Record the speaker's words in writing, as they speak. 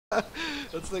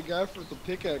That's the guy from the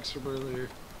pickaxe from earlier.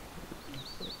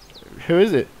 Who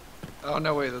is it? Oh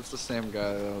no, wait, that's the same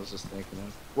guy that I was just thinking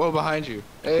of. Whoa, behind you.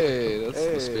 Hey, that's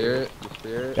the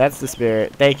spirit. That's the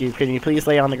spirit. Thank you. Can you please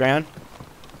lay on the ground?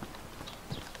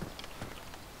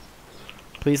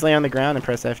 Please lay on the ground and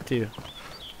press F2.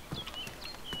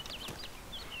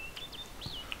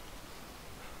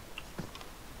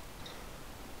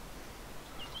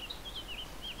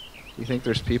 You think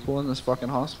there's people in this fucking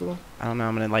hospital? I don't know.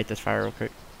 I'm gonna light this fire real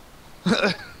quick.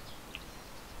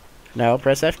 No,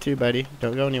 press F2, buddy.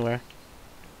 Don't go anywhere.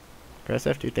 Press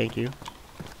F2. Thank you.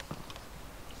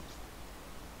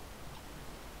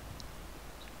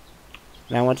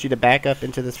 Now I want you to back up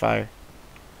into this fire.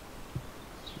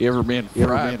 You ever been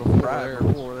fried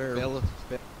before there?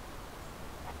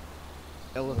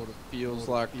 Bella feels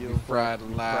like you fried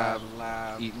alive,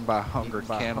 eaten by hungry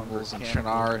cannibals and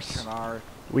Chinaris.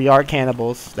 We are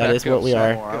cannibals. That is what we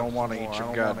are. I don't want to eat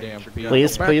your goddamn feet.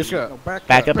 Please, please,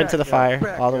 back up into the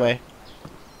fire all the way.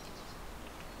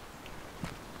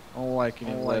 I don't like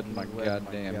any lead in my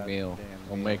goddamn meal.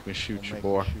 Don't make me shoot you,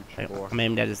 boy. I'm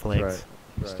aimed at his legs.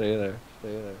 Right. Stay there.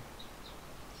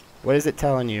 What is it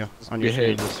telling you on your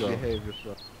screen? Behave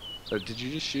yourself. Did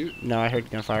you just shoot? No, I heard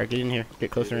gunfire. Get in here.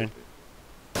 Get closer in.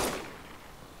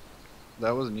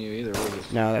 That wasn't you either, was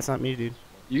it? No, that's not me, dude.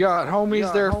 You got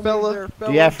homies there, fella?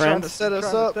 Do you have friends? Trying to set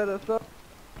us up?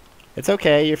 It's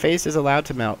okay. Your face is allowed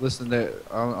to melt. Listen,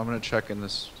 I'm gonna check in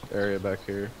this area back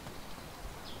here.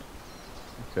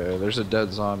 Okay, there's a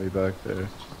dead zombie back there.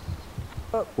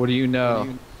 What do you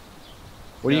know?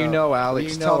 What do you know,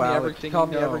 Alex? Tell me everything you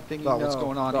know about what's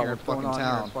going on here in fucking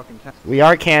town. We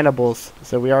are cannibals,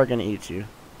 so we are gonna eat you.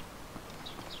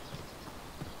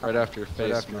 Right after your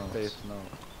face melts.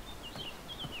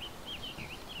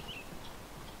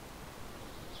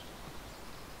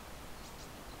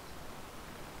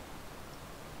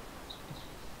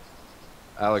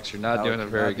 Alex, you're not doing a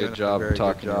very good job of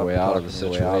talking your way out of the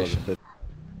situation.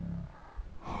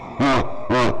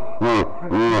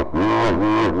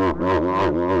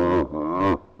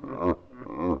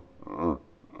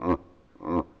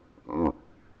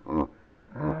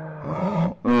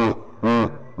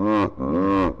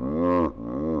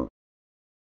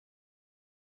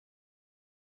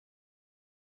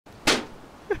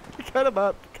 Cut him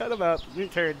up. Cut him up. Your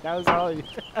turn. That was all you.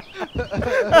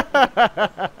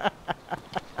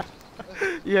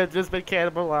 You have just been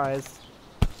cannibalized.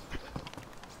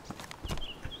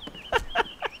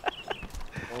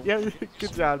 Yeah,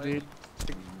 good job, dude.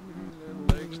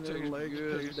 Legs taste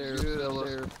good there,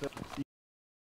 fella.